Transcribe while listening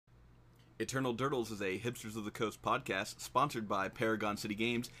Eternal Durdles is a Hipsters of the Coast podcast sponsored by Paragon City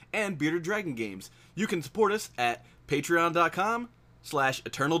Games and Bearded Dragon Games. You can support us at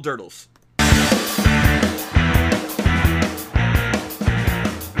patreon.com/eternaldurdles.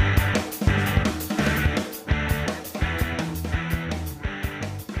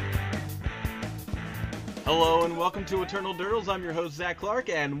 Hello and welcome to Eternal Durdles. I'm your host, Zach Clark,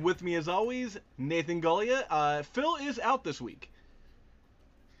 and with me as always, Nathan Gullia. Phil is out this week.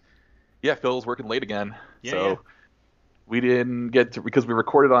 Yeah, Phil's working late again. Yeah. We didn't get to, because we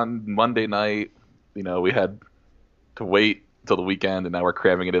recorded on Monday night, we had to wait until the weekend, and now we're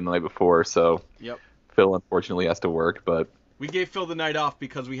cramming it in the night before, so Yep. Phil unfortunately has to work, but... We gave Phil the night off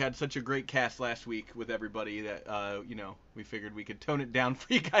because we had such a great cast last week with everybody that, we figured we could tone it down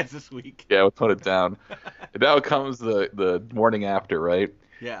for you guys this week. Yeah, we'll tone it down. And now comes the morning after, right?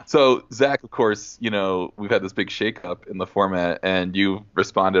 Yeah. So, Zach, of course, we've had this big shakeup in the format, and you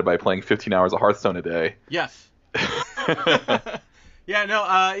responded by playing 15 hours of Hearthstone a day. Yes. Yeah, no,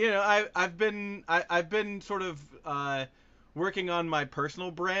 I've been sort of working on my personal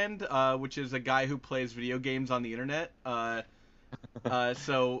brand, which is a guy who plays video games on the internet. So,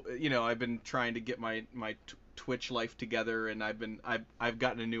 I've been trying to get my Twitch life together, and I've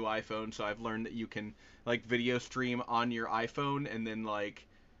gotten a new iPhone, so I've learned that you can video stream on your iPhone and then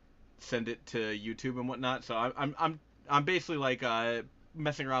send it to YouTube and whatnot. So I'm basically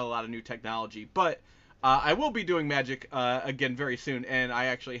messing around with a lot of new technology, but I will be doing Magic again very soon, and I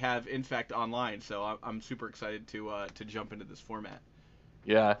actually have Infect online, so I'm super excited to jump into this format.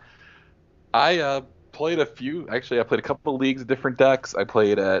 Yeah, I played a few. Actually, I played a couple of leagues of different decks. I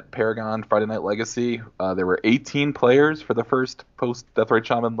played at Paragon Friday Night Legacy. There were 18 players for the first post Deathrite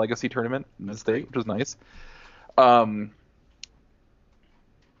Shaman Legacy tournament in the state, which was nice.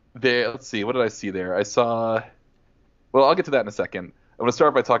 Let's see, what did I see there? I saw... Well, I'll get to that in a second. I'm going to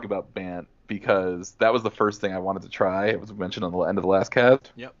start by talking about Bant, because that was the first thing I wanted to try. It was mentioned on the end of the last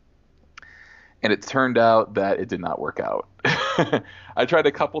cast. Yep. And it turned out that it did not work out. I tried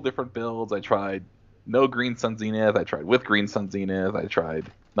a couple different builds. I tried no Green Sun Zenith. I tried with Green Sun Zenith. I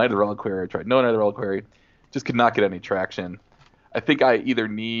tried Knight of the Reliquary. I tried no Knight of the Reliquary. Just could not get any traction. I think I either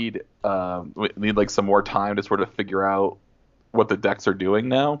need some more time to sort of figure out what the decks are doing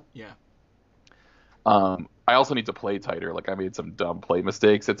now. Yeah. I also need to play tighter. I made some dumb play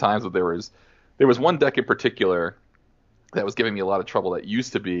mistakes at times, but there was one deck in particular that was giving me a lot of trouble that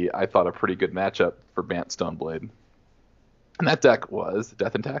used to be, I thought, a pretty good matchup for Bant Stoneblade. And that deck was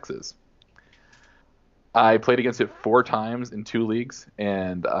Death and Taxes. I played against it 4 times in 2 leagues,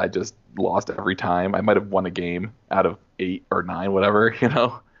 and I just lost every time. I might have won a game out of 8 or 9, whatever,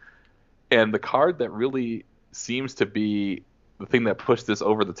 And the card that really seems to be the thing that pushed this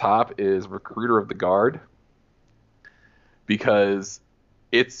over the top is Recruiter of the Guard, because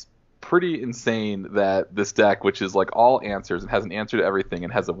it's pretty insane that this deck, which is all answers and has an answer to everything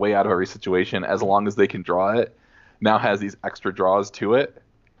and has a way out of every situation as long as they can draw it, now has these extra draws to it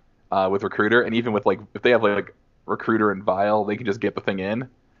with Recruiter. And even with if they have Recruiter and Vial, they can just get the thing in.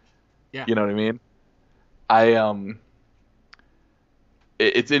 Yeah. You know what I mean?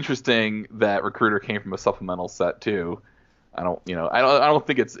 It's interesting that Recruiter came from a supplemental set too. I don't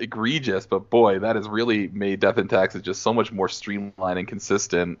think it's egregious, but boy, that has really made Death and Taxes just so much more streamlined and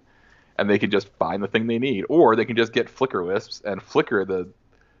consistent, and they can just find the thing they need, or they can just get Flicker Wisps and flicker the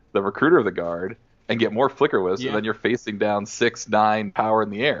Recruiter of the Guard and get more Flicker Wisps, and then you're facing down 6-9 power in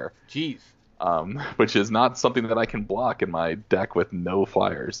the air. Jeez. Which is not something that I can block in my deck with no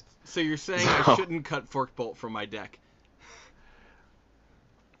flyers. So you're saying I shouldn't cut Forkbolt from my deck?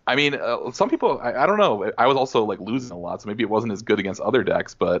 I mean, some people, I don't know. I was also losing a lot, so maybe it wasn't as good against other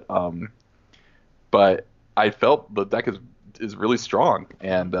decks, but I felt the deck is really strong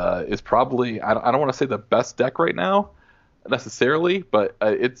and is probably, I don't want to say the best deck right now necessarily, but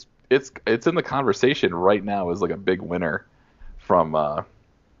it's in the conversation right now as a big winner from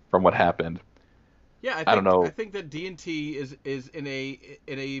what happened. Yeah, I don't know. I think that D&T is in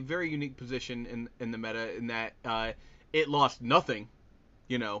a very unique position in the meta in that it lost nothing.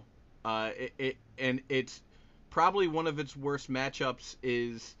 And it's probably one of its worst matchups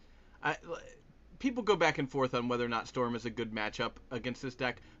is... people go back and forth on whether or not Storm is a good matchup against this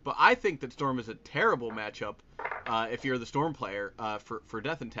deck, but I think that Storm is a terrible matchup if you're the Storm player for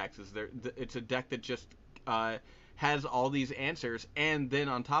Death and Taxes. It's a deck that just has all these answers, and then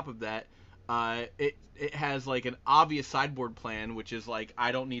on top of that, it has an obvious sideboard plan, which is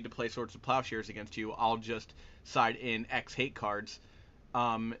I don't need to play Swords of Plowshares against you. I'll just side in X hate cards.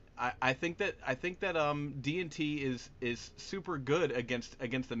 I think that D&T is super good against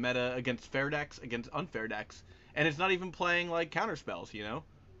the meta, against fair decks, against unfair decks, and it's not even playing counter spells,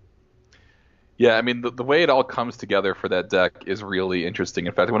 Yeah, I mean the way it all comes together for that deck is really interesting.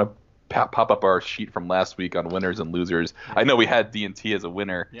 In fact, I want to pop up our sheet from last week on winners and losers. I know we had D&T as a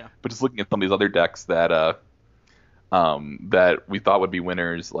winner, Yeah. but just looking at some of these other decks that we thought would be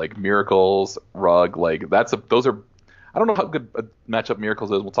winners, like Miracles, Rug, like those are. I don't know how good a matchup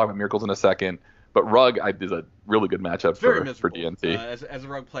Miracles is. We'll talk about Miracles in a second. But Rug is a really good matchup for D&T. As a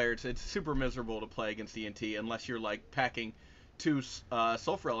Rug player, it's super miserable to play against D&T unless you're like packing two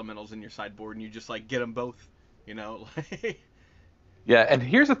Sulfur Elementals in your sideboard and you just like get them both, you know. Yeah, and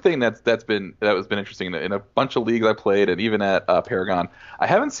here's the thing that has been interesting in a bunch of leagues I played, and even at Paragon, I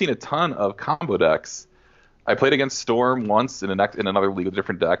haven't seen a ton of combo decks. I played against Storm once in another league with a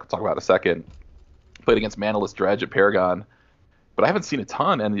different deck. We'll talk about it in a second. Played against Manaless Dredge at Paragon, but I haven't seen a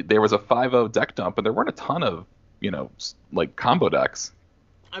ton. And there was a 5-0 deck dump, and there weren't a ton of like combo decks.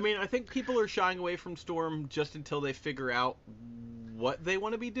 I mean, I think people are shying away from Storm just until they figure out what they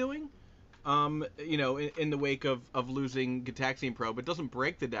want to be doing. In the wake of losing Gitaxian Probe, it doesn't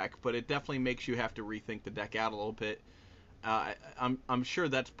break the deck, but it definitely makes you have to rethink the deck out a little bit. I'm sure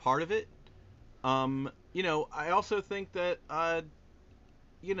that's part of it. I also think that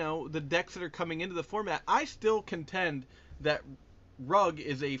the decks that are coming into the format, I still contend that Rug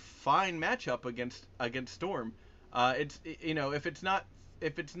is a fine matchup against Storm.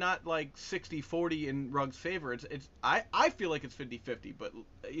 If it's not like 60-40 in Rug's favor, I feel like it's 50-50, but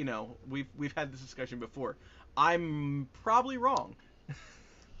we've had this discussion before. I'm probably wrong.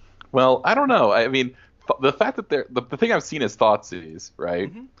 Well, I don't know. I mean, the fact that the thing I've seen is Thoughtseize, right?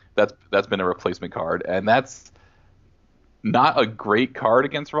 Mm-hmm. That's been a replacement card, and that's not a great card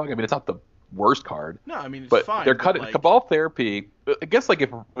against Rug. I mean, it's not the worst card. No, I mean, it's but fine. They're cutting Cabal Therapy. I guess like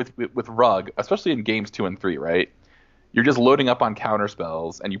if with Rug, especially in games 2 and 3, right? You're just loading up on counter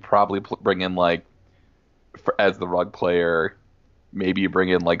spells, and you probably bring in as the Rug player, maybe you bring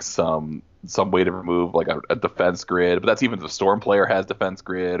in like some way to remove like a defense grid, but that's even if the Storm player has defense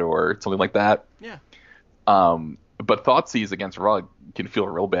grid or something like that. Yeah. But Thoughtseize against Rug can feel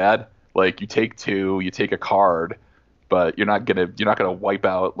real bad. Like you take 2, you take a card, but you're not gonna wipe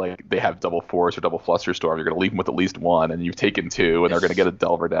out like they have double Force or double Flusterstorm. You're gonna leave them with at least 1, and you've taken 2, and they're gonna get a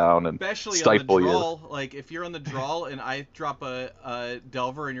Delver down and especially stifle on the draw, you. Like if you're on the draw and I drop a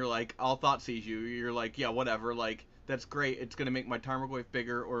Delver and you're like, I'll Thoughtseize you. You're like, yeah, whatever. Like that's great. It's gonna make my Tarmogoyf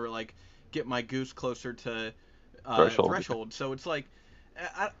bigger or like get my Goose closer to threshold. So it's like.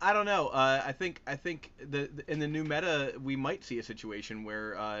 I don't know. I think in the new meta we might see a situation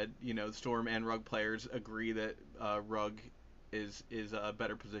where Storm and Rug players agree that Rug is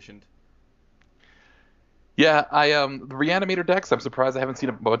better positioned. Yeah, the Reanimator decks, I'm surprised I haven't seen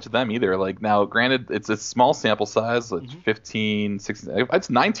a bunch of them either. Like now, granted, it's a small sample size, like 15, 16. It's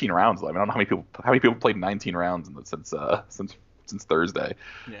 19 rounds. I mean, I don't know how many people played 19 rounds since Thursday.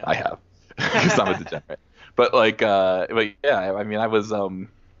 Yeah. I have, because I'm a degenerate. But yeah, I mean, I was a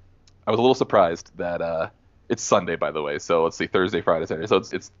little surprised that it's Sunday, by the way. So let's see, Thursday, Friday, Saturday. So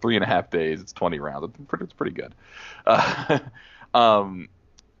it's 3.5 days. It's 20 rounds. It's pretty good.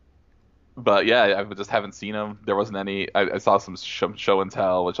 But yeah, I just haven't seen them. There wasn't any. I saw some show and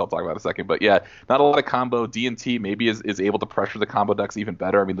tell, which I'll talk about in a second. But yeah, not a lot of combo. D&T maybe is able to pressure the combo decks even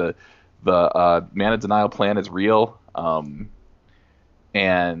better. I mean, the mana denial plan is real, and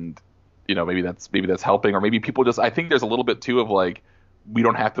maybe that's helping, or maybe people just. I think there's a little bit too of like we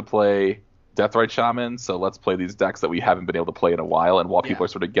don't have to play Deathrite Shaman, so let's play these decks that we haven't been able to play in a while. And while people are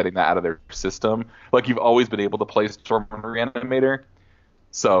sort of getting that out of their system, like you've always been able to play Storm Reanimator.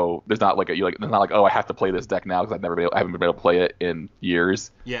 So there's not there's not like, oh, I have to play this deck now because I haven't been able to play it in years.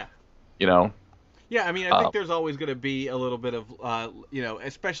 Yeah. Yeah, I mean, I think there's always going to be a little bit of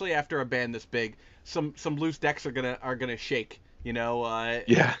especially after a ban this big, some loose decks are gonna shake.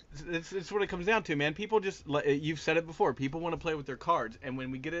 Yeah. It's what it comes down to, man. People just, you've said it before, people want to play with their cards, and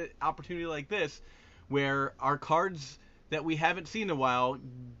when we get an opportunity like this, where our cards that we haven't seen in a while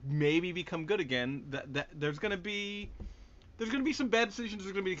maybe become good again, that there's gonna be some bad decisions.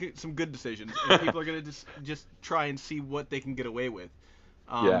 There's going to be some good decisions, and people are going to just try and see what they can get away with.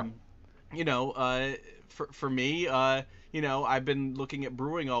 For me, I've been looking at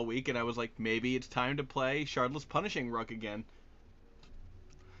brewing all week, and I was like, maybe it's time to play Shardless Punishing Rug again.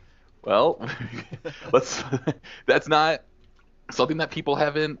 Well, that's not something that people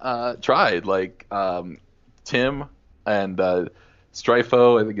haven't tried. Like Tim and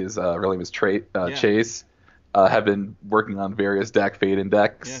Stryfo, I think his real name is Chase. Have been working on various Dak Fade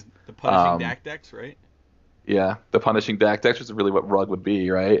decks. Yeah, the Punishing Dak decks, right? Yeah, the Punishing Dak decks, which is really what Rug would be,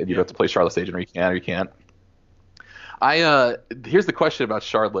 right? And you have to play Shardless Agent, or you can't. Here's the question about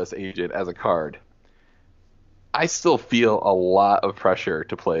Shardless Agent as a card. I still feel a lot of pressure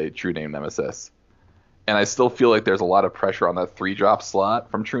to play True Name Nemesis. And I still feel like there's a lot of pressure on that 3-drop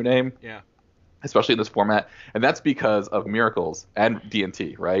slot from True Name, Yeah. especially in this format. And that's because of Miracles and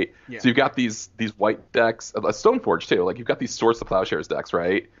D&T, right? Yeah. So you've got these white decks, Stoneforge too. Like, you've got these Swords to Plowshares decks,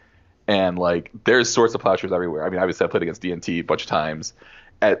 right? And, like, there's Swords to Plowshares everywhere. I mean, obviously I played against D&T a bunch of times.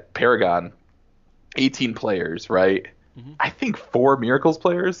 At Paragon, 18 players, right? Mm-hmm. I think 4 Miracles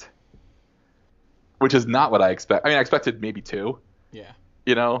players, which is not what I expect. I mean, I expected maybe 2. Yeah.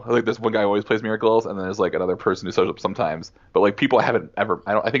 You know, like, there's one guy who always plays Miracles, and then there's like another person who shows up sometimes. But like, people I haven't ever,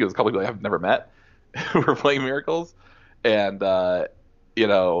 I think it was a couple of people I have never met who were playing Miracles, and you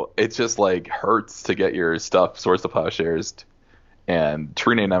know, it just like hurts to get your stuff Swords to Plowshares, and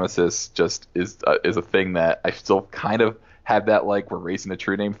True Name Nemesis just is a thing that I still kind of had that, like, we're racing the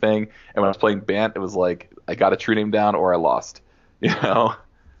True Name thing. And when I was playing Bant, it was like I got a True Name down or I lost, you know.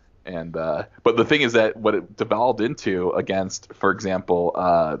 And but the thing is that what it devolved into against, for example,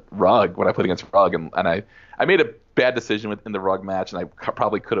 Rug, when I played against Rug, and I made a bad decision in the Rug match, and I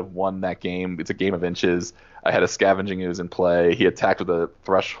probably could have won that game. It's a game of inches. I had a Scavenging Ooze in play. He attacked with a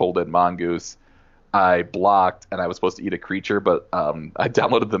Thresholded Mongoose. I blocked, and I was supposed to eat a creature, but I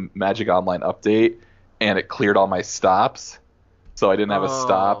downloaded the Magic Online update, and it cleared all my stops, so I didn't have a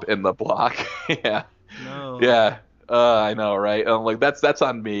stop in the block. Yeah. No. Yeah. I know, right? And I'm like, that's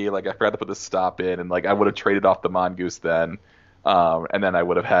on me. Like, I forgot to put the stop in, and like, I would have traded off the Mongoose then, and then I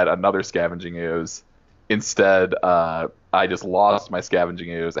would have had another Scavenging Ooze. Instead, I just lost my Scavenging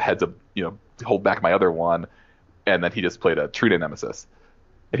Ooze. I had to, you know, hold back my other one, and then he just played a True Name Nemesis.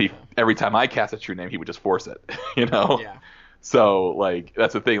 And every time I cast a True Name, he would just force it, you know? Yeah. So, like,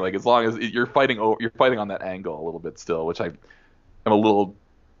 that's the thing. Like, as long as you're fighting on that angle a little bit still, which I'm a little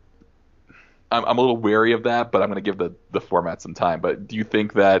wary of that, but I'm going to give the format some time. But do you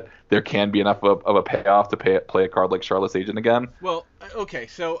think that there can be enough of a payoff to play a card like Charlotte's Agent again? Well, okay,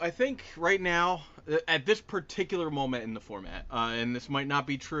 so I think right now, at this particular moment in the format, and this might not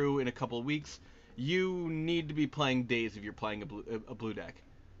be true in a couple of weeks, you need to be playing Daze if you're playing a blue deck.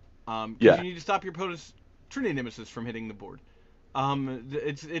 Because you need to stop your opponent's True Name Nemesis from hitting the board.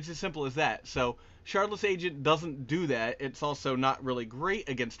 It's as simple as that. So Shardless Agent doesn't do that. It's also not really great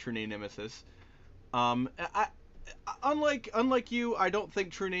against True Name Nemesis. Unlike you, I don't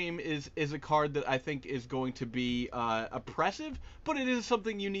think True Name is a card that I think is going to be oppressive, but it is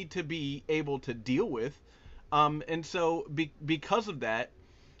something you need to be able to deal with. And so because of that,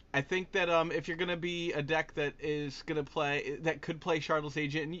 I think that if you're gonna be a deck that could play Shardless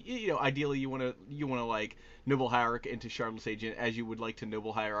Agent, and you know, ideally you wanna like Noble Hierarch into Shardless Agent as you would like to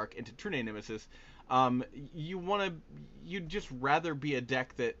Noble Hierarch into True Name Nemesis. You'd just rather be a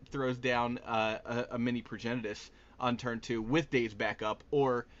deck that throws down a mini Progenitus on turn 2 with Daze backup,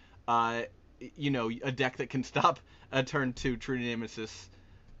 or you know, a deck that can stop a turn 2 True Name Nemesis.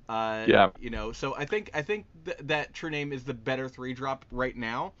 You know, so I think that True Name is the better 3-drop right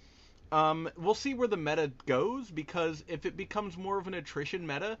now. We'll see where the meta goes, because if it becomes more of an attrition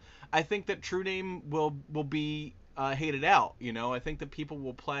meta, I think that True Name will be hated out. You know, I think that people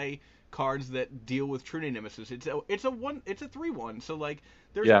will play cards that deal with True Name Nemesis. It's a 3/1, so like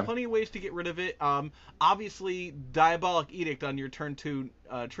there's plenty of ways to get rid of it. Obviously, Diabolic Edict on your turn 2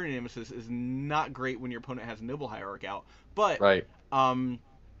 True Name Nemesis is not great when your opponent has Noble Hierarch out, but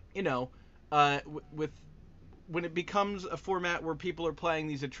you know, when it becomes a format where people are playing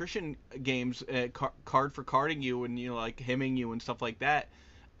these attrition games, card for carding you, and, you know, like hemming you and stuff like that,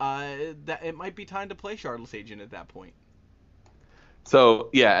 that it might be time to play Shardless Agent at that point. So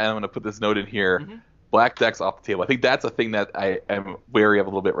yeah, and I'm going to put this note in here. Mm-hmm. Black decks off the table. I think that's a thing that I am wary of a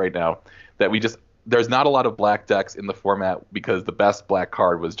little bit right now. That there's not a lot of black decks in the format because the best black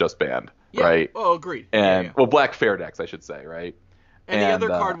card was just banned, right? Oh, agreed. And well, black fair decks, I should say, right? And the other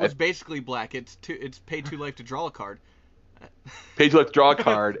card was basically black. It's pay 2 life to draw a card. Pay 2 life to draw a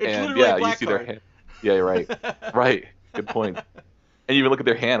card, and you see their hand. Yeah, you're right. Right. Good point. And you even look at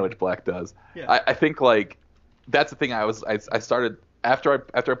their hand, which black does. Yeah. I think, like, that's the thing. I started after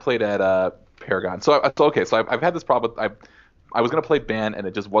I played at Paragon. So I've had this problem. I was gonna play Ban, and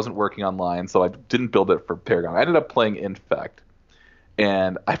it just wasn't working online, so I didn't build it for Paragon. I ended up playing Infect,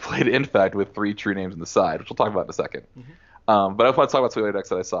 and I played Infect with 3 True Names on the side, which we'll talk about in a second. Mm-hmm. But I want to talk about some other decks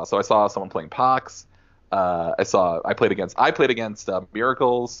that I saw. So I saw someone playing Pox. I played against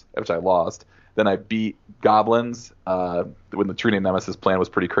Miracles, which I lost. Then I beat Goblins when the True Name Nemesis plan was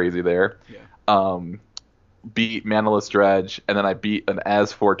pretty crazy there. Yeah. Beat Manaless Dredge, and then I beat an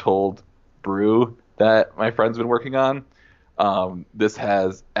As Foretold Brew that my friend's been working on. This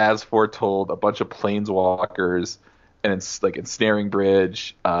has As Foretold, a bunch of Planeswalkers, and it's like Ensnaring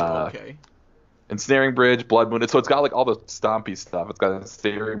Bridge. Okay. Ensnaring Bridge, Blood Moon. So it's got like all the stompy stuff. It's got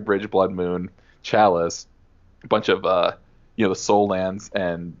Ensnaring Bridge, Blood Moon, Chalice, a bunch of the Soul Lands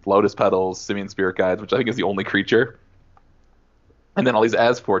and Lotus Petals, Simian Spirit Guides, which I think is the only creature, and then all these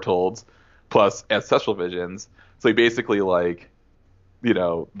As Foretold, plus Ancestral Visions. So you basically like,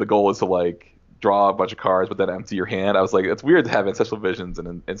 the goal is to like draw a bunch of cards, but then empty your hand. I was like, it's weird to have Ancestral Visions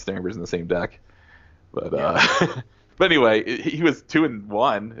and Ensnaring Bridge in the same deck, but But anyway, he was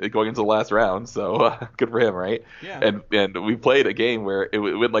 2-1 going into the last round, so good for him, right? Yeah. And we played a game where it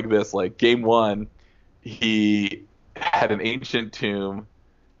went like this. Like game 1, he had an Ancient Tomb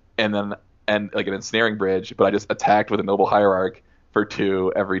and like an Ensnaring Bridge, but I just attacked with a Noble Hierarch for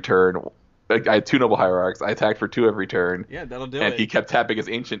 2 every turn. Like, I had 2 Noble Hierarchs. I attacked for 2 every turn. Yeah, that'll do and it. he kept tapping his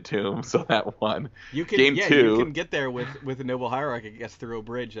Ancient Tomb, so that won. Game 2, you can get there with a Noble Hierarch, I guess, through a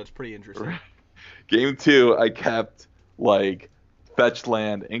bridge. That's pretty interesting. Game 2, I kept like Fetch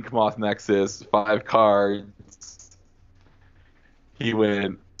Land, Inkmoth Nexus, 5 cards. He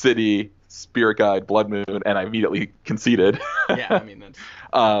went City, Spirit Guide, Blood Moon, and I immediately conceded. Yeah, I mean that's.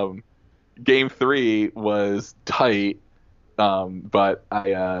 Game 3 was tight, but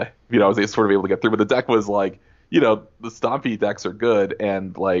I was sort of able to get through. But the deck was like, the Stompy decks are good,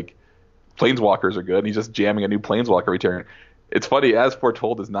 and like Planeswalkers are good. And he's just jamming a new Planeswalker every turn. It's funny, As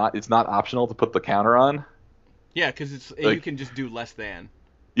Foretold it's not optional to put the counter on. Yeah, because you can just do less than.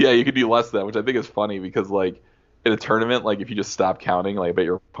 Yeah, you could do less than, which I think is funny because like in a tournament, like if you just stop counting, like I bet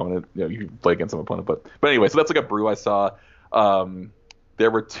your opponent, you can play against some opponent. But anyway, so that's like a brew I saw. There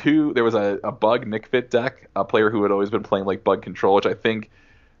was a Bug Nick Fit deck, a player who had always been playing like Bug Control, which I think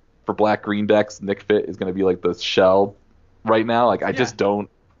for black green decks, Nick Fit is going to be like the shell right now. Like I don't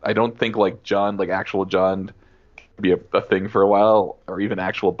think like Jund, like actual Jund, could be a thing for a while, or even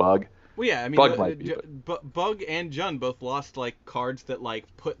actual Bug. Well, yeah, I mean, Bug might be, Bug and Jund both lost like cards that like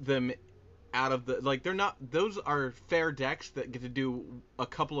put them out of the they're not. Those are fair decks that get to do a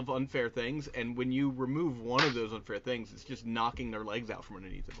couple of unfair things, and when you remove one of those unfair things, it's just knocking their legs out from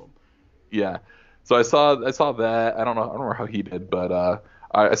underneath of them. Yeah, so I saw that. I don't remember how he did, but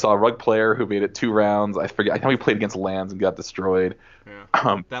I saw a Rug player who made it 2 rounds. I forget. I know he played against Lands and got destroyed.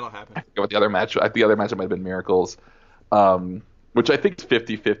 Yeah, that'll happen. I forget what the other matchup might have been Miracles. Which I think is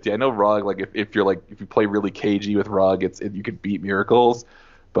 50-50. I know Rug, like if you play really cagey with Rug, you could beat Miracles,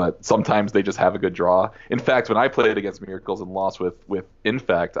 but sometimes they just have a good draw. In fact, when I played against Miracles and lost with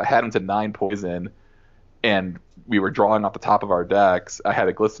Infect, I had him to 9 poison, and we were drawing off the top of our decks. I had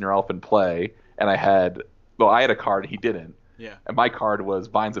a Glistener Elf in play, and I had a card, and he didn't. Yeah. And my card was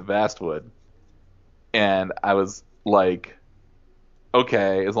Vines of Vastwood, and I was like,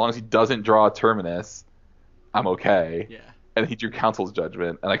 okay, as long as he doesn't draw a Terminus, I'm okay. Yeah. And he drew Council's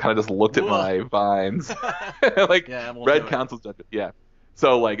Judgment, and I kind of just looked at my vines, like red Council's Judgment. Yeah.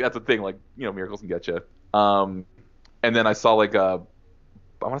 So like that's the thing, like Miracles can get you. And then I saw like I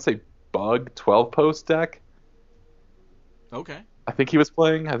want to say Bug 12 post deck. Okay. I think he was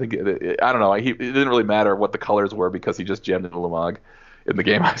playing. I think I don't know. It didn't really matter what the colors were because he just jammed in Ulamog in the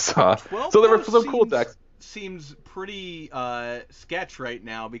game I saw. So there were some cool decks. Seems pretty sketch right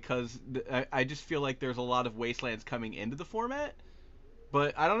now because I just feel like there's a lot of Wastelands coming into the format,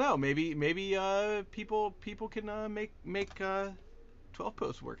 but I don't know. Maybe people can make 12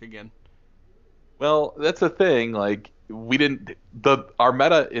 posts work again. Well, that's the thing. Like our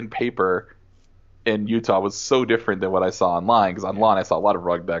meta in paper in Utah was so different than what I saw online. Because online I saw a lot of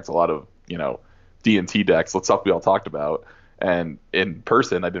Rug decks, a lot of D&T decks, stuff we all talked about. And in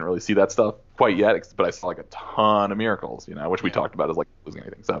person, I didn't really see that stuff quite yet, but I saw like a ton of Miracles, which we talked about as like losing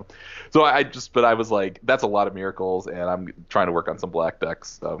anything. So I was like, that's a lot of Miracles, and I'm trying to work on some black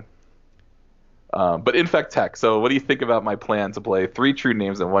decks. So, but Infect Tech. So, what do you think about my plan to play 3 True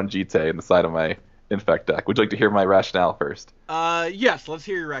Names and 1 GT in the side of my Infect deck? Would you like to hear my rationale first? Yes, let's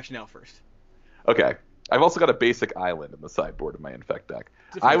hear your rationale first. Okay, I've also got a basic island in the sideboard of my Infect deck.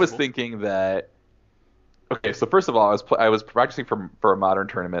 I was thinking that. Okay, so first of all, I was practicing for a modern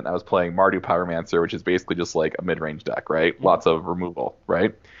tournament. I was playing Mardu Pyromancer, which is basically just like a mid-range deck, right? Mm-hmm. Lots of removal,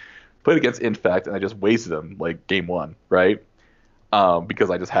 right? Played against Infect, and I just wasted him like game 1, right? Because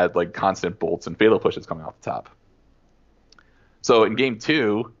I just had like constant bolts and fatal pushes coming off the top. So in game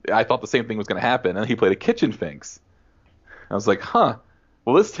 2, I thought the same thing was going to happen, and he played a Kitchen Finks. I was like, well,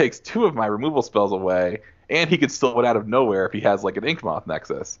 this takes 2 of my removal spells away, and he could still win out of nowhere if he has like an Inkmoth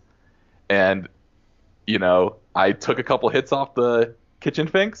Nexus. And I took a couple hits off the Kitchen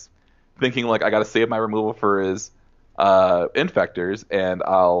Finks, thinking like I got to save my removal for his Infectors, and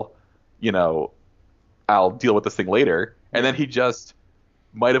I'll deal with this thing later. And then he just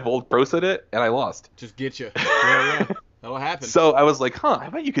might have old prosa'd it, and I lost. Just get you. Yeah. That'll happen. So I was like, huh, I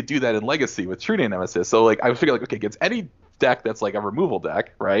bet you could do that in Legacy with True Name Nemesis. So like I figured like, okay, against any deck that's like a removal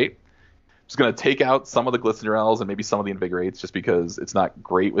deck, right? Just gonna take out some of the Glistenerels and maybe some of the Invigorates just because it's not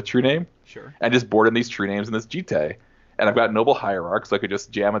great with True Name. Sure. And just board in these True Names in this Jite. And I've got Noble Hierarch, so I could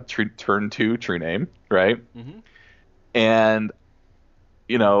just jam a turn 2 True Name, right? Mm-hmm. And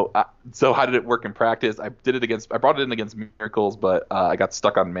so how did it work in practice? I brought it in against Miracles, but I got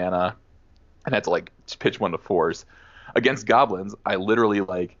stuck on mana and had to like pitch 1 to 4s. Against Goblins, I literally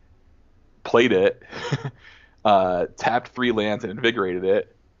like played it, tapped 3 lands and invigorated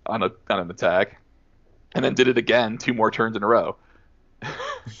it on an attack, and then did it again 2 more turns in a row.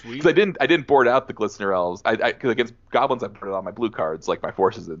 Sweet. Because I didn't board out the Glistener Elves. Because against Goblins I put it on my blue cards like my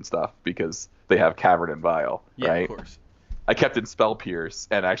Forces and stuff because they have Cavern and Vial, right? Yeah, of course. I kept in Spell Pierce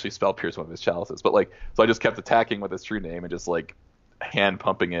and actually Spell Pierce one of his chalices, but like so I just kept attacking with his True Name and just like hand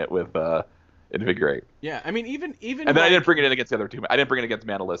pumping it with Invigorate. Yeah, I mean even And then I didn't bring it in against the other 2. I didn't bring it against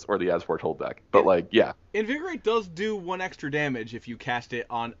Manaless or the Asforetold deck. But like, yeah. Invigorate does do 1 extra damage if you cast it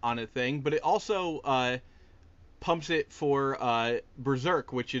on a thing, but it also pumps it for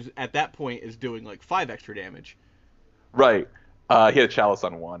Berserk, which is at that point is doing like 5 extra damage. Right. He had a chalice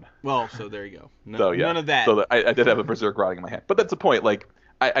on 1. Well, so there you go. So yeah. None of that. So I did have a Berserk rotting in my hand. But that's the point. Like,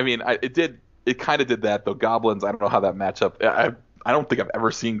 it kind of did that though. Goblins, I don't know how that matchup. I don't think I've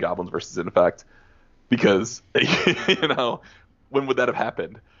ever seen Goblins versus Infect because when would that have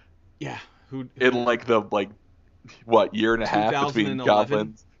happened? Yeah. In like the year and a half between 2011?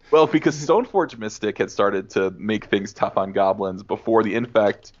 Goblins. Well, because Stoneforge Mystic had started to make things tough on Goblins before the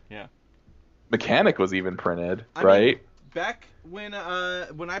Infect mechanic was even printed, right? Mean, back when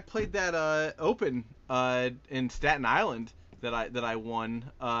I played that Open in Staten Island that I won,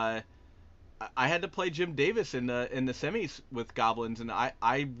 I had to play Jim Davis in the semis with Goblins, and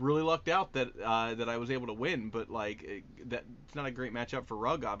I really lucked out that I was able to win. But like that's not a great matchup for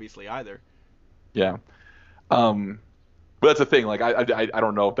Rug, obviously either. Yeah. But that's the thing. Like I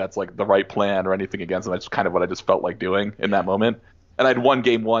don't know if that's like the right plan or anything against them. That's kind of what I just felt like doing in that moment. And I'd won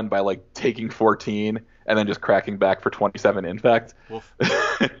game 1 by like taking 14 and then just cracking back for 27 Infect. Woof.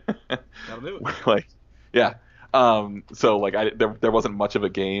 That'll do it. Like, yeah. So like there wasn't much of a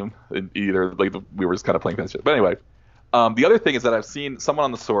game in either. Like we were just kind of playing fast shit. But anyway, the other thing is that I've seen someone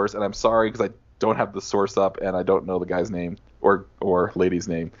on the source, and I'm sorry because I don't have the source up and I don't know the guy's name or lady's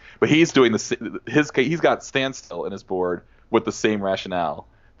name, but he's doing he's got Standstill in his board with the same rationale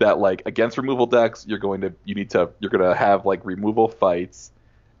that like against removal decks you're going to have like removal fights,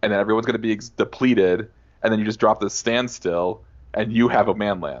 and then everyone's going to be depleted, and then you just drop the Standstill and you have a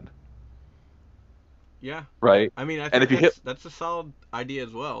manland. Yeah. Right. I mean, I think that's a solid idea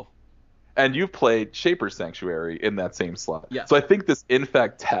as well. And you've played Shaper's Sanctuary in that same slot. Yeah. So I think this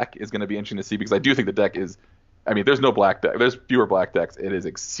Infect tech is going to be interesting to see because I do think the deck is. I mean, there's no black deck. There's fewer black decks. It is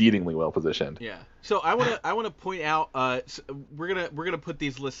exceedingly well positioned. Yeah. So I want to point out. We're gonna put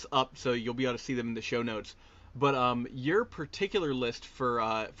these lists up so you'll be able to see them in the show notes. But your particular list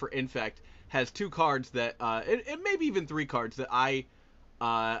for Infect has 2 cards that and maybe even 3 cards that I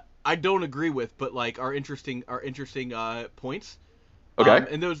don't agree with, but like are interesting points. Okay.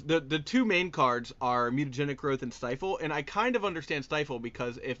 And those the 2 main cards are Mutagenic Growth and Stifle, and I kind of understand Stifle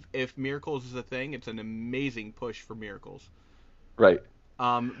because if Miracles is a thing, it's an amazing push for Miracles. Right.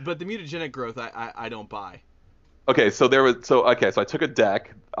 But the Mutagenic Growth I don't buy. Okay, so I took a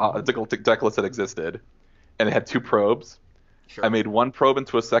deck, a deck list that existed, and it had 2 probes. Sure. I made 1 probe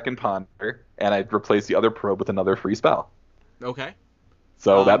into a second ponder, and I replaced the other probe with another free spell. Okay.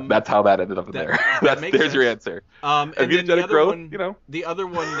 So that's how that ended up in there. There's sense. your answer. And then the other one, the other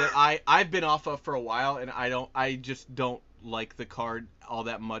one that I've been off of for a while, and I just don't like the card all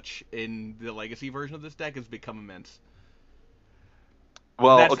that much in the Legacy version of this deck is Become Immense.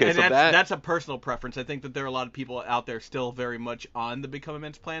 Well, that's a personal preference. I think that there are a lot of people out there still very much on the Become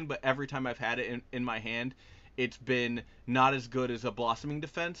Immense plan, but every time I've had it in my hand, it's been not as good as a Blossoming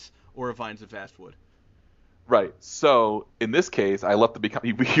Defense or a Vines of Vastwood. Right. So in this case, I left the Become.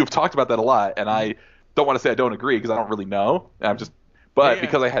 You've talked about that a lot, and I don't want to say I don't agree because I don't really know. Because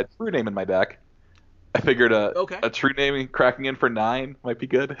I had True Name in my deck, I figured a True Name cracking in for 9 might be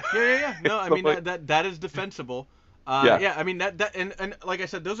good. Yeah. No, I mean that is defensible. Yeah. I mean that and like I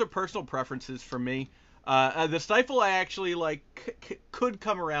said, those are personal preferences for me. The Stifle I actually could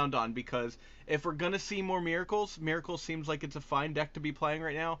come around on because if we're gonna see more Miracles seems like it's a fine deck to be playing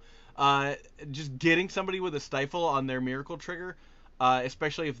right now. Just getting somebody with a Stifle on their Miracle trigger,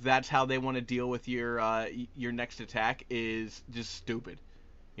 especially if that's how they want to deal with your next attack, is just stupid.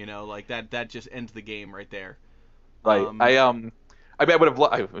 Like that just ends the game right there. Right. I mean, I would have.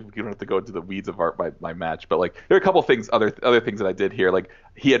 You don't have to go into the weeds of my match, but like there are a couple things, other things that I did here. Like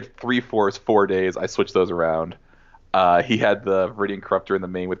he had 3/4s 4 days. I switched those around. He had the Viridian Corruptor in the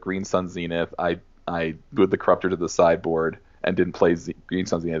main with Green Sun Zenith. I moved the Corruptor to the sideboard and didn't play Green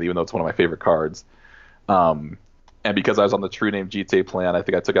Sun Zenith, even though it's one of my favorite cards. And because I was on the True Name GTA plan, I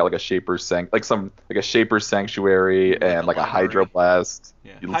think I took out like a Shaper's Sanctuary and like a Hydroblast.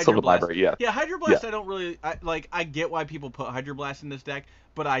 Yeah, Hydroblast. Library, yeah. Yeah, Hydroblast. Yeah. I don't really I get why people put Hydroblast in this deck,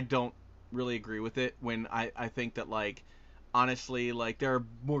 but I don't really agree with it. When I think that like honestly like there are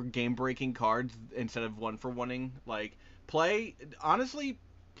more game breaking cards instead of one for oneing. Like play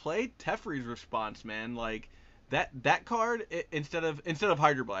Teferi's Response, man. Like that card instead of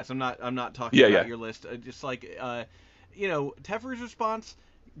Hydroblast. I'm not talking about your list. Just like Teferi's Response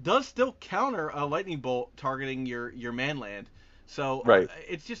does still counter a Lightning Bolt targeting your manland. So right.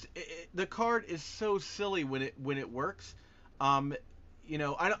 It's just the card is so silly when it works. I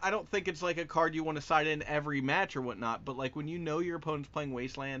don't think it's like a card you want to side in every match or whatnot. But like when you know your opponent's playing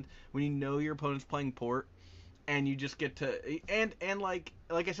Wasteland, when you know your opponent's playing Port, and you just get to and like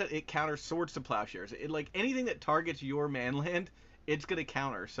I said, it counters Swords to Plowshares. It like anything that targets your manland, it's gonna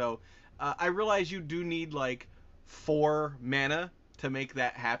counter. So I realize you do need like 4 mana to make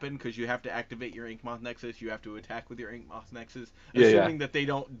that happen because you have to activate your Inkmoth Nexus. You have to attack with your Inkmoth Nexus, assuming that they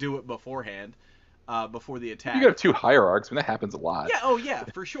don't do it beforehand, before the attack. You have 2 Hierarchs. I mean, that happens a lot. Yeah. Oh yeah,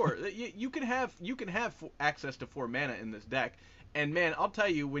 for sure. You can have access to 4 mana in this deck, and man, I'll tell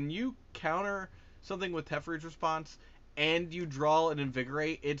you, when you counter something with Teferi's Response and you draw an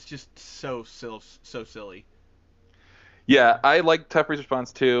Invigorate, it's just so silly. Yeah, I like Teferi's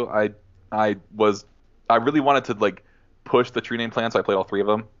Response too. I really wanted to like push the True Name plan, so I played all 3 of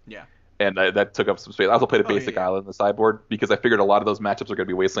them. Yeah. And that took up some space. I also played a basic island in the sideboard because I figured a lot of those matchups are going to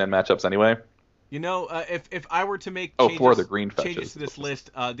be Wasteland matchups anyway. If I were to make the green changes to this list,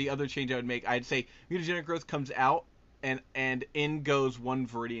 the other change I would make, I'd say Mutagenic Growth comes out and in goes 1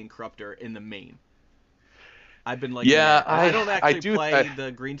 Viridian Corruptor in the main. I've been like, I don't actually play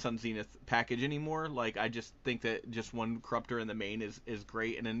the Green Sun Zenith package anymore. Like, I just think that just 1 Corruptor in the main is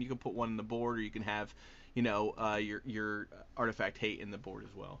great, and then you can put 1 in the board, or you can have, your Artifact Hate in the board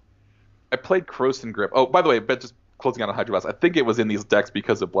as well. I played Corrosive Grip. Oh, by the way, but just closing out on Hydroblast, I think it was in these decks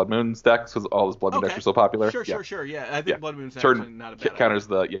because of Blood Moon's decks, because all those Blood Moon decks are so popular. Sure. Yeah, I think Blood Moon's actually not a bad counters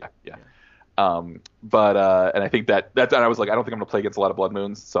idea. And I think that I was like, I don't think I'm gonna play against a lot of Blood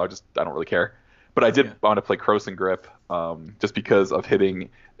Moons, so I don't really care. But I did want to play Corrosive Grip, just because of hitting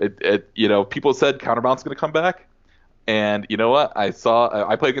it. People said Counterbalance is going to come back, and you know what? I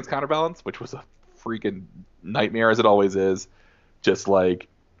played against Counterbalance, which was a freaking nightmare, as it always is. Just like,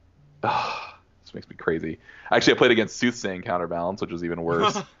 this makes me crazy. Actually, I played against Soothsaying Counterbalance, which was even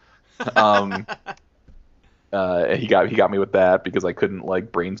worse. And he got me with that because I couldn't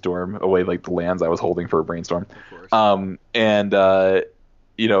like brainstorm away like the lands I was holding for a brainstorm. Of course.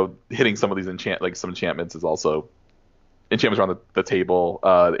 Hitting some of these enchantments is also enchantments around the table.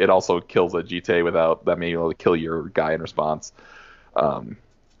 It also kills a GT without that being able to kill your guy in response.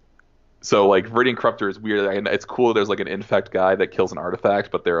 So like Viridian Corruptor is weird. And it's cool. There's like an infect guy that kills an artifact,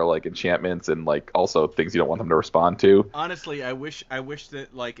 but there are like enchantments and like also things you don't want them to respond to. Honestly, I wish that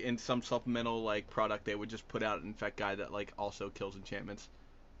like in some supplemental like product they would just put out an infect guy that like also kills enchantments.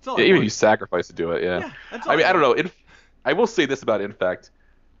 Even you sacrifice to do it. Yeah. I mean, I don't know. I will say this about infect.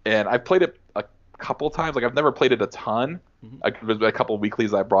 And I've played it a couple times. Like, I've never played it a ton. Mm-hmm. There's been a couple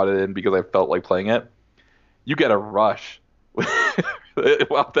weeklies I brought it in because I felt like playing it. You get a rush with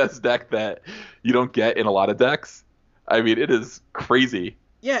this deck that you don't get in a lot of decks. I mean, it is crazy.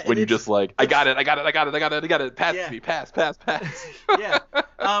 Yeah. When you just like, I got it. Pass me. Pass. Yeah.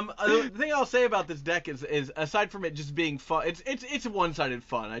 The thing I'll say about this deck is aside from it just being fun, it's one-sided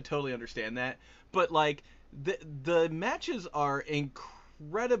fun. I totally understand that. But, like, the matches are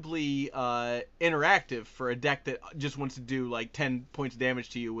incredibly interactive for a deck that just wants to do like 10 points of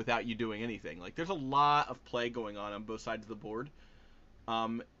damage to you without you doing anything. Like, there's a lot of play going on both sides of the board,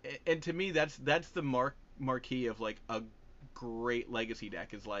 and to me that's the marquee of like a great legacy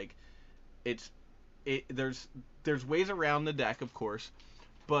deck is like there's ways around the deck, of course,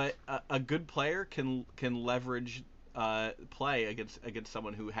 but a good player can leverage play against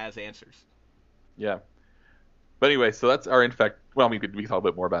someone who has answers. Yeah. But anyway, so that's our infect. Well, we can talk a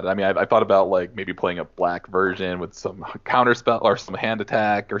bit more about it. I mean, I thought about like maybe playing a black version with some counter spell or some hand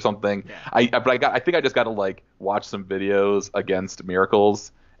attack or something. Yeah. I think I just got to like watch some videos against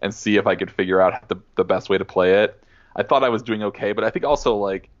Miracles and see if I could figure out the best way to play it. I thought I was doing okay, but I think also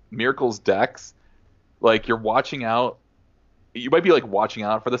like Miracles decks, like you're watching out you might be like watching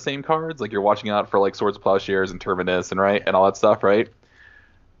out for the same cards, like you're watching out for like Swords of Plowshares and Terminus and right and all that stuff, right?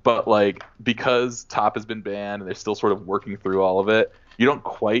 But like because Top has been banned and they're still sort of working through all of it, you're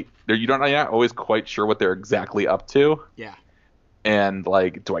not always quite sure what they're exactly up to. Yeah. And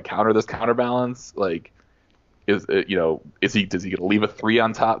like, do I counter this counterbalance? Like, is he gonna leave a 3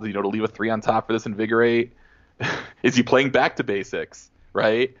 on top? To leave a 3 on top for this Invigorate? Is he playing back to basics?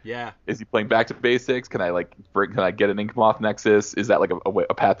 Right? Yeah. Is he playing back to basics? Can I get an Inkmoth Nexus? Is that like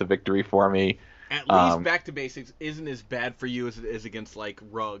a path to victory for me? At least back to basics isn't as bad for you as it is against like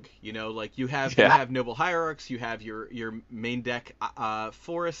Rug. Like you have Noble Hierarchs, you have your main deck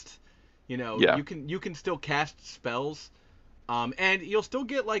Forest. You can still cast spells, and you'll still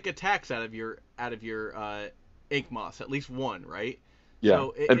get like attacks out of your Inkmoths, at least one, right? Yeah,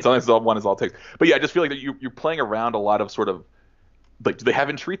 so and sometimes one is all it takes. But yeah, I just feel like that you're playing around a lot of sort of like, do they have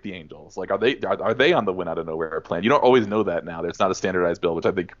Entreat the Angels? Like, are they on the win out of nowhere plan? You don't always know that now. There's not a standardized build, which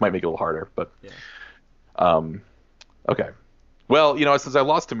I think might make it a little harder. But okay. Well, since I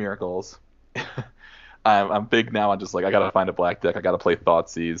lost to Miracles, I'm big now on just like I gotta find a black deck. I gotta play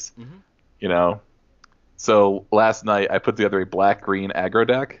Thoughtseize. Mm-hmm. So last night I put together a black-green aggro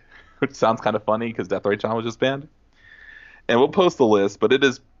deck, which sounds kind of funny because Deathrite Shaman was just banned. And we'll post the list, but it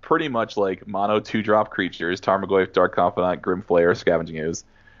is pretty much like mono 2-drop creatures, Tarmogoyf, Dark Confidant, Grimflayer, Scavenging Ooze,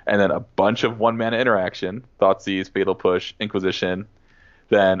 and then a bunch of 1-mana interaction, Thoughtseize, Fatal Push, Inquisition,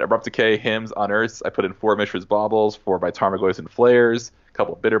 then Abrupt Decay, Hymns, Unearths. I put in 4 Mishra's Baubles, 4 by Tarmogoyfs and Flares, a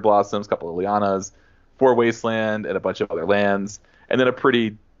couple of Bitter Blossoms, a couple of Lianas, 4 Wasteland, and a bunch of other lands, and then a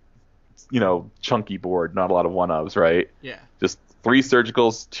pretty, chunky board, not a lot of 1-ofs, right? Yeah. Just 3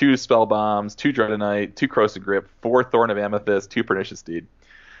 Surgicals, 2 Spell Bombs, 2 Dreadnite, 2 Corrosive Grip, 4 Thorn of Amethyst, 2 Pernicious Deed.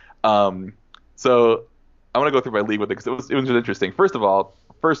 So I want to go through my league with it because it was just interesting. First of all,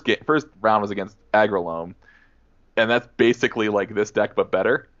 first round was against Agrolome, and that's basically like this deck but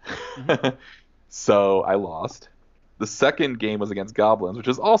better. Mm-hmm. So I lost. The second game was against Goblins, which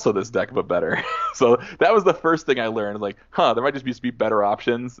is also this deck but better. So that was the first thing I learned. Like, there might just be better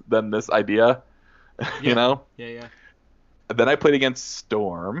options than this idea. Yeah. Yeah. Then I played against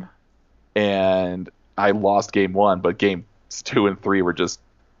Storm, and I lost game 1, but games 2 and 3 were just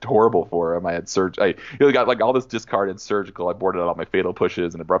horrible for him. I had I got like all this discarded Surgical. I boarded out my Fatal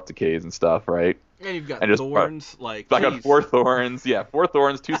Pushes and Abrupt Decays and stuff, right? And you've got Thorns. I got 4 Thorns. Yeah, 4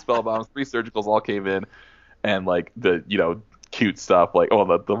 Thorns, 2 Spell Bombs, 3 Surgicals all came in, and like the cute stuff. Like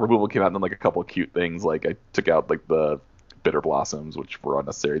the removal came out, and then like a couple of cute things. Like I took out like the Bitter Blossoms, which were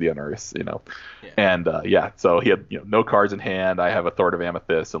unnecessary, the Unearths, Yeah. And so he had no cards in hand. I have a Thorn of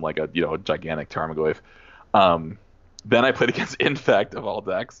Amethyst and like a gigantic Tarmogoyf. Then I played against Infect of all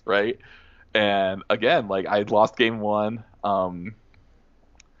decks, right? And again, like I lost game 1. Maybe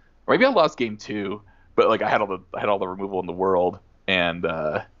I lost game 2, but like I had all the removal in the world, and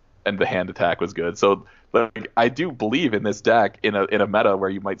the hand attack was good. So like I do believe in this deck in a meta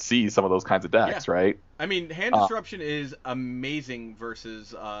where you might see some of those kinds of decks, right? I mean, hand disruption is amazing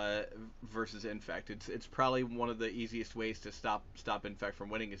versus Infect. It's probably one of the easiest ways to stop Infect from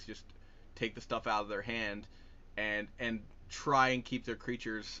winning is just take the stuff out of their hand and try and keep their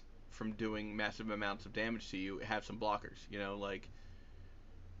creatures from doing massive amounts of damage to you. Have some blockers, like.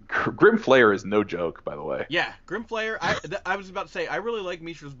 Grimflayer is no joke, by the way. Yeah, Grimflayer. I was about to say I really like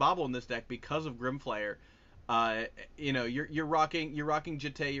Mishra's Bauble in this deck because of Grimflayer. You're rocking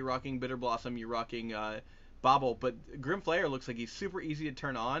Jitte, you're rocking Bitter Blossom, you're rocking Bauble, but Grimflayer looks like he's super easy to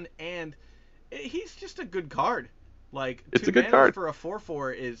turn on, and he's just a good card. Like it's 2 a good mana card for a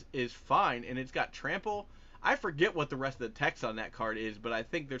 4/4 is fine, and it's got Trample. I forget what the rest of the text on that card is, but I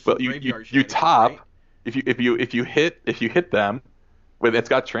think there's some graveyard you top, right? if you hit them. It's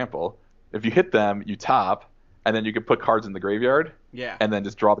got Trample. If you hit them, you top, and then you can put cards in the graveyard. Yeah. And then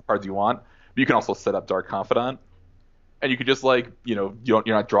just draw the cards you want. But you can also set up Dark Confidant, and you could just you're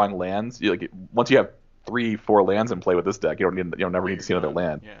not drawing lands. Once you have 3-4 lands in play with this deck, you never need to see another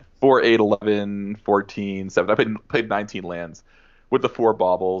land. Yeah. 4, 8, 11, 14, 7. I played 19 lands with the 4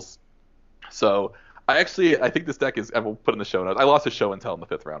 Baubles. So I think this deck is. I will put in the show notes. I lost a show and tell in the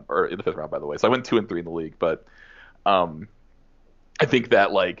 5th round, by the way. So I went 2 and 3 in the league, but I think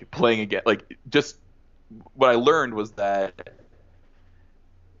that like playing again, like just what I learned was that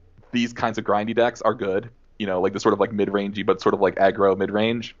these kinds of grindy decks are good, like the sort of like mid-rangey, but sort of like aggro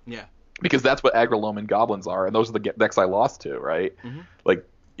mid-range. Yeah. Because that's what Agrolome and Goblins are, and those are the decks I lost to, right? Mm-hmm. Like,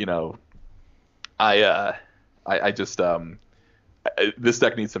 I just this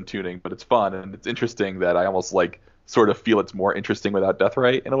deck needs some tuning, but it's fun and it's interesting that I almost like sort of feel it's more interesting without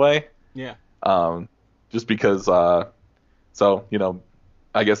Deathrite in a way. Yeah. Just because. So,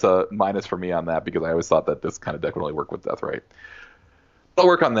 I guess a minus for me on that because I always thought that this kind of deck would only work with Deathrite. I'll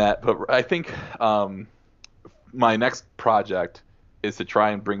work on that, but I think my next project is to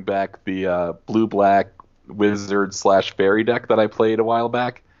try and bring back the blue-black wizard slash fairy deck that I played a while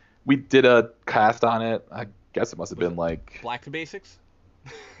back. We did a cast on it. I guess it must have been like Black to Basics?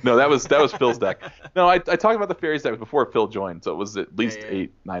 no, that was Phil's deck. No, I talked about the fairies deck before Phil joined, so it was at least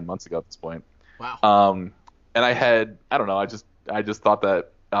 8-9 months ago at this point. Wow. And I don't know, I just thought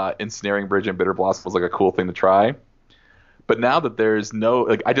that Ensnaring Bridge and Bitter Blossom was like a cool thing to try. But now that there's no,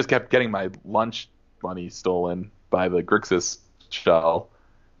 like, I just kept getting my lunch money stolen by the Grixis shell,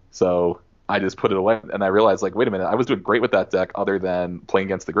 so I just put it away, and I realized, like, wait a minute, I was doing great with that deck other than playing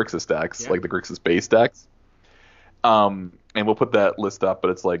against the Grixis decks, like the Grixis base decks. And we'll put that list up,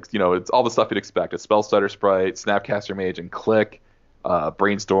 but it's like, it's all the stuff you'd expect. It's Spellstutter Sprite, Snapcaster Mage, and Click,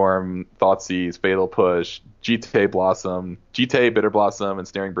 Brainstorm, Thoughtseize, Fatal Push, Jite Blossom, Jite, Bitter Blossom, and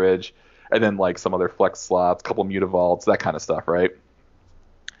Snaring Bridge, and then like some other flex slots, couple Mutavaults, that kind of stuff, right?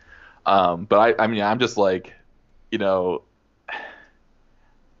 But I mean, I'm just like, to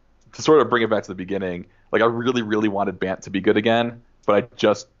sort of bring it back to the beginning, like I really, really wanted Bant to be good again, but I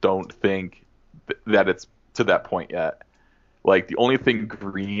just don't think that it's to that point yet. Like the only thing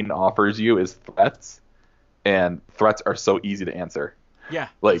green offers you is threats, and threats are so easy to answer. Yeah,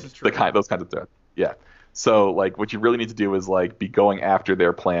 like those kinds of threats. Yeah. So like what you really need to do is like be going after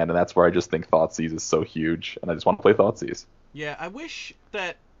their plan, and that's where I just think Thoughtseize is so huge, and I just want to play Thoughtseize. Yeah, I wish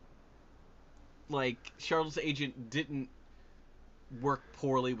that like Shardless Agent didn't work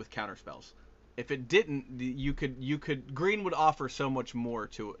poorly with counterspells. If it didn't, you could green would offer so much more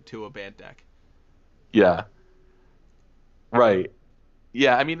to a Bant deck. Yeah. Right.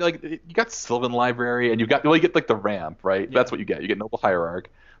 Yeah, I mean, like, you got Sylvan Library, and you get like the ramp, right? Yeah. That's what you get. You get Noble Hierarch.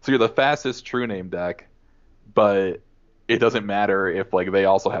 So you're the fastest True Name deck, but it doesn't matter if, like, they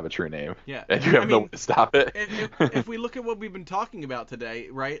also have a True Name. Yeah. And you have no way to stop it. If we look at what we've been talking about today,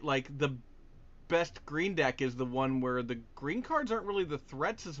 right, like, the best green deck is the one where the green cards aren't really the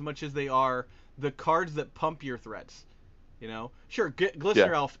threats as much as they are the cards that pump your threats. Sure,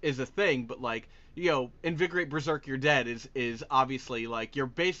 Glistener Elf is a thing, but like, Invigorate Berserk You're Dead is obviously like you're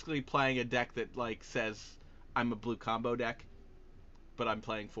basically playing a deck that like says I'm a blue combo deck, but I'm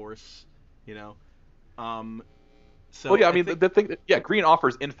playing Force. So well, yeah, I mean the thing, green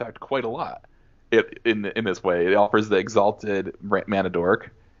offers in fact quite a lot. In this way, it offers the Exalted Mana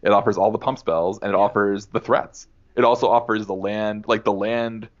Dork, it offers all the pump spells, and it offers the threats. It also offers the land, like the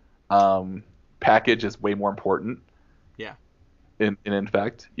land package is way more important. Yeah. In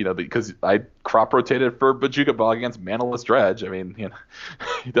fact, because I crop rotated for Bojuka Bog against Manaless Dredge. I mean, you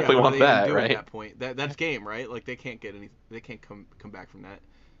definitely want that, right? At that point, that's game, right? Like they can't get any, they can't come back from that.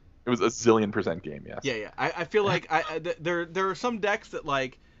 It was a zillion% game, yes. Yeah. I feel like there are some decks that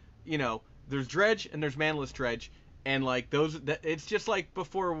like, there's Dredge and there's Manaless Dredge, and like it's just like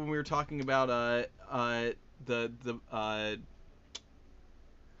before when we were talking about the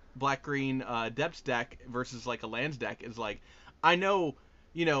black-green depths deck versus like a lands deck is like, I know,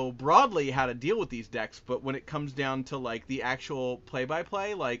 broadly how to deal with these decks, but when it comes down to like the actual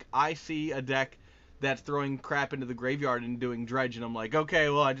play-by-play, like I see a deck that's throwing crap into the graveyard and doing Dredge, and I'm like, okay,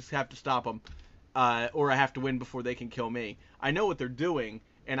 well I just have to stop them, or I have to win before they can kill me. I know what they're doing,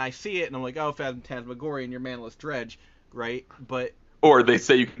 and I see it, and I'm like, oh, Phantasmagoria and your Manaless Dredge, right? But or they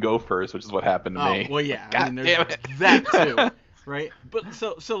say you can go first, which is what happened to me. Well, yeah, God damn it. That too. Right, but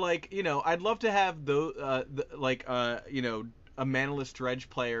so like I'd love to have a Manaless Dredge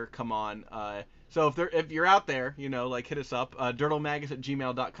player come on. So if you're out there, like hit us up,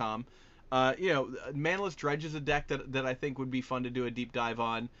 dirtlemagus@gmail.com. Manaless Dredge is a deck that I think would be fun to do a deep dive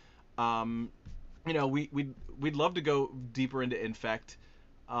on. We'd love to go deeper into Infect.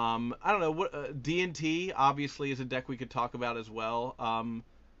 I don't know what D&T obviously is a deck we could talk about as well.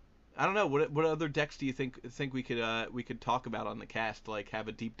 I don't know what other decks do you think we could talk about on the cast, like have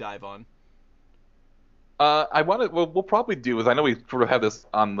a deep dive on. We'll probably do is I know we sort of have this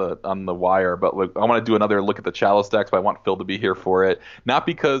on the wire, but I want to do another look at the Chalice decks, but I want Phil to be here for it, not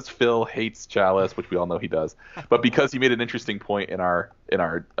because Phil hates Chalice, which we all know he does, but because he made an interesting point in our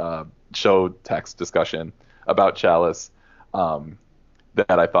show text discussion about Chalice.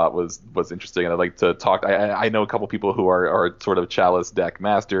 That I thought was interesting, and I'd like to talk. I know a couple people who are sort of Chalice deck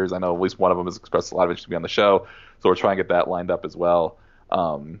masters. I know at least one of them has expressed a lot of interest to be on the show, so we're trying to get that lined up as well.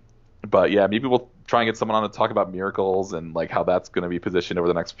 But yeah, maybe we'll try and get someone on to talk about Miracles and like how that's going to be positioned over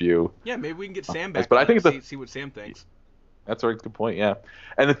the next few. Yeah, maybe we can get Sam back. But I think see what Sam thinks. That's a good point. Yeah,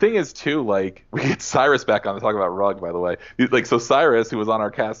 and the thing is too, like we get Cyrus back on to talk about Rug. By the way, so Cyrus, who was on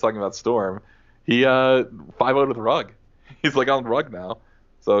our cast talking about Storm, he 5-0'd with Rug. He's like on Rug now.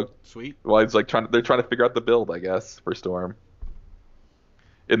 So Sweet. well, it's like they're trying to figure out the build, I guess, for Storm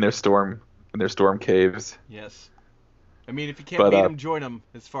in their Storm caves. Yes. I mean, if you can't But beat them, join them.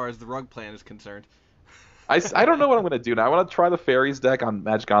 As far as the rug plan is concerned. I don't know what I'm gonna do now. I want to try the Fairies deck on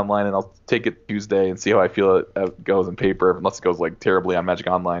Magic Online, and I'll take it Tuesday and see how I feel it goes in paper, unless it goes like terribly on Magic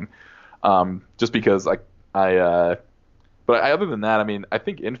Online. Just because other than that, I mean, I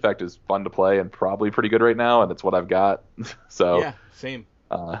think Infect is fun to play and probably pretty good right now, and it's what I've got. So Yeah, same.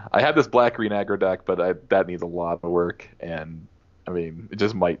 I had this black green aggro deck, but that needs a lot of work, and I mean, it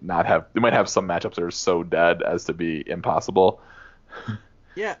just might not have. It might have some matchups that are so dead as to be impossible.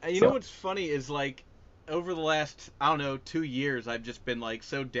 Yeah, you know what's funny is like over the last, I don't know, 2 years, I've just been like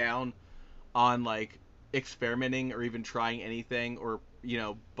so down on like experimenting or even trying anything or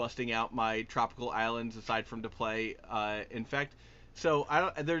busting out my tropical islands aside from to play Infect. So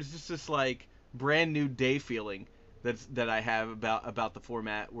there's just this like brand new day feeling that I have about the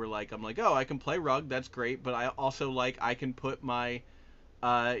format where like I'm like, oh, I can play Rug, that's great, but I also like I can put my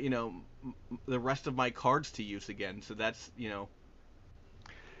the rest of my cards to use again. So that's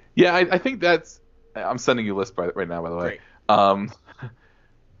Yeah, I think that's. I'm sending you a list right now, by the way. Great.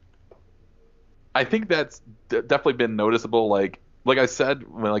 I think that's definitely been noticeable. Like I said,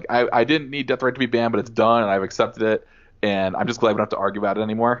 when I didn't need Deathrite to be banned, but it's done, and I've accepted it, and I'm just glad we don't have to argue about it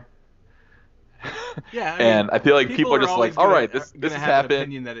anymore. Yeah, and I feel like people are just like, all right, this has happened. An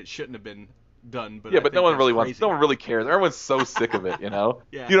opinion that it shouldn't have been done, but yeah, but no one really wants. No one really cares. Everyone's so sick of it, you know.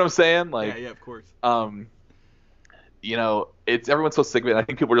 Yeah. You know what I'm saying? Like, yeah, of course. It's everyone's so sick of it. And I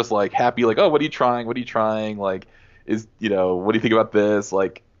think people are just like happy, like, oh, what are you trying? What are you trying? Like, what do you think about this?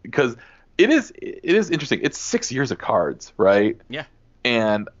 Like, because it is interesting. It's 6 years of cards, right? Yeah.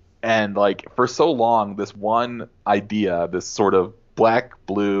 And like for so long, this one idea, this sort of black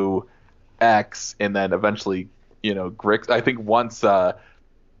blue X, and then eventually, Grix. I think once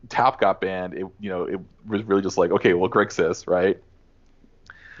Tap got banned, it was really just like, okay, well, Grixis, right?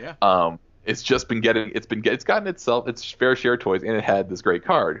 Yeah. It's just been it's gotten itself its fair share of toys, and it had this great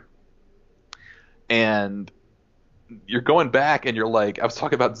card. And you're going back, and you're like, I was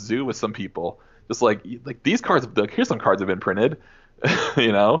talking about Zoo with some people, just like these cards. Here's some cards have been printed,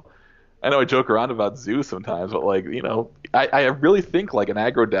 I know I joke around about Zoo sometimes, but like, I really think like an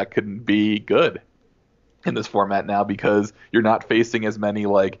aggro deck can be good in this format now because you're not facing as many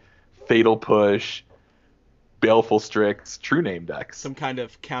like Fatal Push, Baleful Strix, True Name decks. Some kind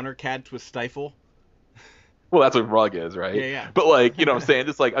of counter cats with Stifle. Well, that's what Rug is, right? Yeah. But like, what I'm saying,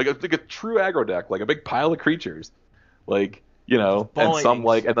 just like a true aggro deck, like a big pile of creatures, like and some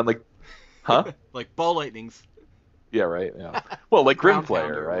like, and then like, huh? Like Ball Lightnings. Yeah, right. Yeah. Well, like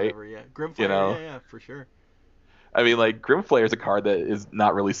Grimflayer, right? Whatever, yeah. Grimflayer. Yeah, for sure. I mean, like Grimflayer is a card that is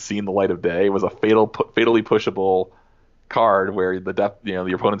not really seen the light of day. It was a fatally pushable card where your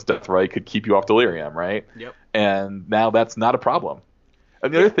opponent's Deathrite could keep you off Delirium, right? Yep. And now that's not a problem.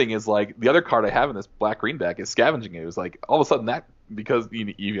 And the other thing is like the other card I have in this black green deck is Scavenging Ooze. Like all of a sudden that because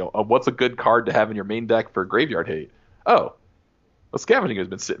what's a good card to have in your main deck for Graveyard Hate? Oh, well, Scavenging Ooze has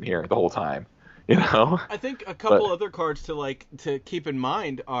been sitting here the whole time. I think a couple other cards to keep in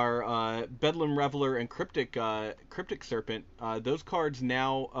mind are Bedlam Reveler and Cryptic Serpent. Those cards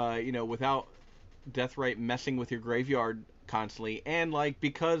now, without Deathrite messing with your graveyard constantly, and like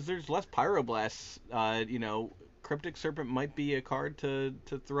because there's less Pyroblasts, Cryptic Serpent might be a card to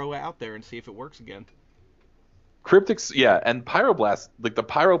throw out there and see if it works again. Cryptics, yeah, and Pyroblast, like the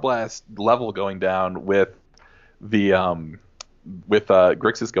Pyroblast level going down with the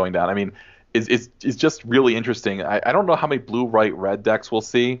Grixis going down. I mean, is just really interesting. I don't know how many blue, white, red decks we'll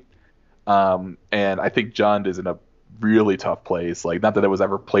see, and I think Jund is in a really tough place. Like, not that it was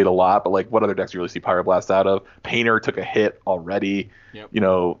ever played a lot, but like, what other decks do you really see Pyroblast out of? Painter took a hit already. Yep.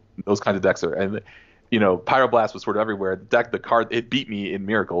 Those kinds of decks are, and Pyroblast was sort of everywhere. The card, it beat me in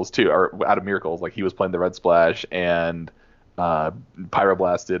Miracles too, or out of Miracles. Like he was playing the Red Splash, and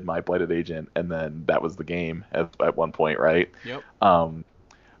Pyroblast did my Blighted Agent, and then that was the game at one point, right? Yep.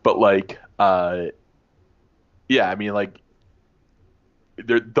 But like, yeah, I mean, like,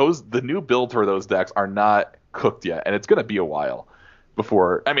 the new build for those decks are not cooked yet, and it's gonna be a while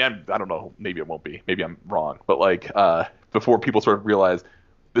before. I mean, I don't know. Maybe it won't be. Maybe I'm wrong. But like, before people sort of realize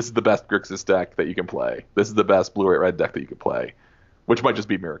this is the best Grixis deck that you can play. This is the best blue, white, red deck that you can play, which might just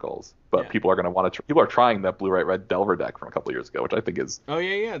be Miracles. But people are gonna want to. People are trying that blue, white, red Delver deck from a couple of years ago, which I think is. Oh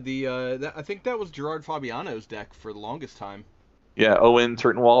yeah. I think that was Gerard Fabiano's deck for the longest time. Yeah, Owen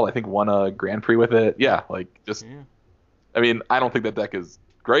Turtenwald, I think, won a Grand Prix with it. Yeah, like, just... Yeah. I mean, I don't think that deck is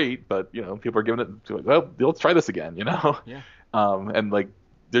great, but, people are giving it... to well, let's try this again, Yeah. And, like,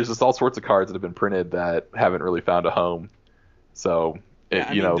 there's just all sorts of cards that have been printed that haven't really found a home. So, Yeah,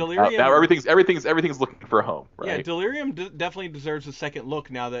 I you mean, know, Delirium. now everything's looking for a home, right? Yeah, Delirium definitely deserves a second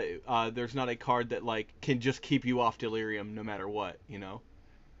look now that there's not a card that like can just keep you off Delirium no matter what, you know.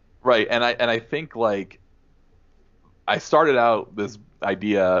 Right, and I think like I started out this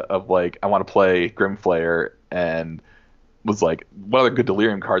idea of like I want to play Grimflayer and was like, what other good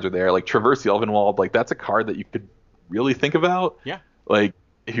Delirium cards are there? Like Traverse the Elvenwald, like that's a card that you could really think about. Yeah. Like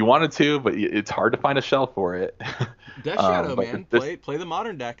if you wanted to, but it's hard to find a shell for it. Death Shadow, but man, play the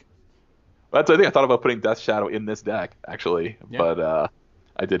modern deck. That's I think I thought about putting Death Shadow in this deck actually, Yeah. but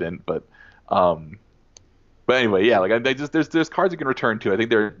I didn't. But anyway, yeah, like there's cards you can return to. I think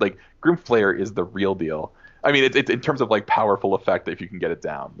they're like Grimflayer is the real deal. I mean, it's in terms of like powerful effect if you can get it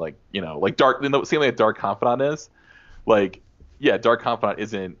down. Like like Dark, in the same way that Dark Confidant is. Like, yeah, Dark Confidant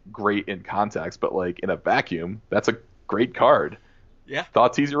isn't great in context, but like in a vacuum, that's a great card. Yeah.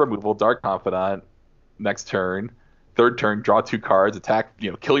 Thoughtseize removal, Dark Confidant, next turn, third turn, draw 2 cards, attack,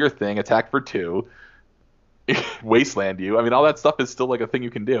 kill your thing, attack for 2, wasteland you. I mean, all that stuff is still like a thing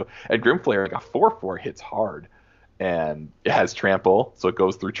you can do. And Grimflayer, like a 4/4 hits hard, and it has trample, so it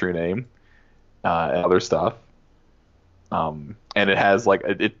goes through True Name and other stuff. And it has like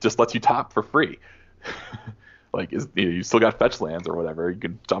it just lets you top for free. Like you still got fetch lands or whatever. You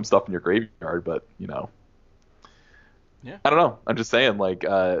can dump stuff in your graveyard, but Yeah. I don't know. I'm just saying, like,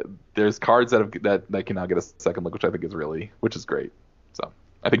 there's cards that can now get a second look, which is great. So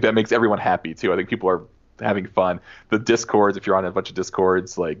I think that makes everyone happy too. I think people are having fun. The discords, if you're on a bunch of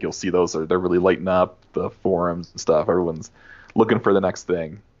discords, like you'll see those they're really lighting up. The forums and stuff. Everyone's looking for the next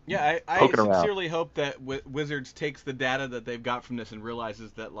thing. Yeah, I sincerely hope that Wizards takes the data that they've got from this and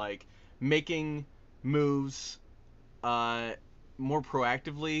realizes that like making moves more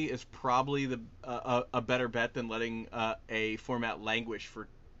proactively is probably a better bet than letting a format languish for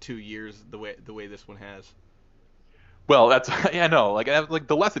 2 years the way this one has. Well, that's yeah, no, like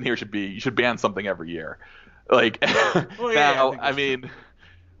the lesson here should be you should ban something every year. Like Well, yeah, now, I mean,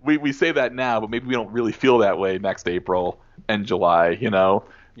 we say that now, but maybe we don't really feel that way next April and July. Yeah.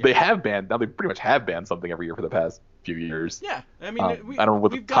 They have banned now. They pretty much have banned something every year for the past few years. Yeah, I mean, I don't know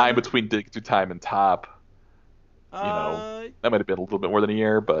what the time between Dig Through Time and Top. That might have been a little bit more than a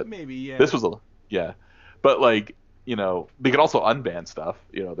year, but maybe, yeah. This was but like they could also unban stuff.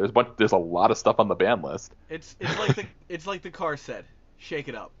 There's a lot of stuff on the ban list. It's like the car said, shake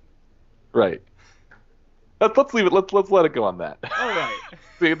it up. Right. Let's leave it. Let's let it go on that. All right. I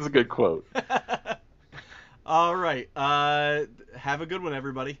think it's a good quote. All right. Have a good one,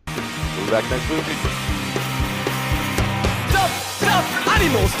 everybody. We'll be back next week. Stuff,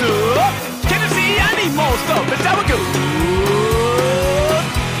 animal stuff. Can you see animal stuff? It's how it goes.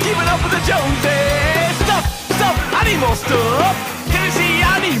 Keep it up with the Joneses. Stuff, animal stuff. Can you see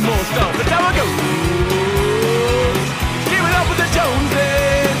animal stuff? It's how it goes. Keep it up with the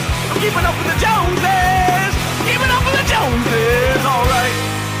Joneses. I'm keeping up with the Joneses. Keeping up with the Joneses. All right.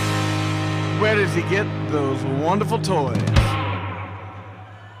 Where does he get those wonderful toys?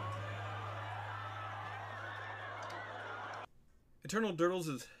 Eternal Durdles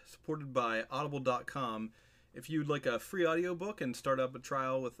is supported by Audible.com. If you'd like a free audiobook and start up a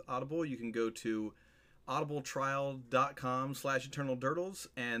trial with Audible, you can go to audibletrial.com/eternaldurdles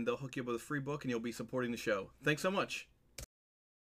and they'll hook you up with a free book and you'll be supporting the show. Thanks so much.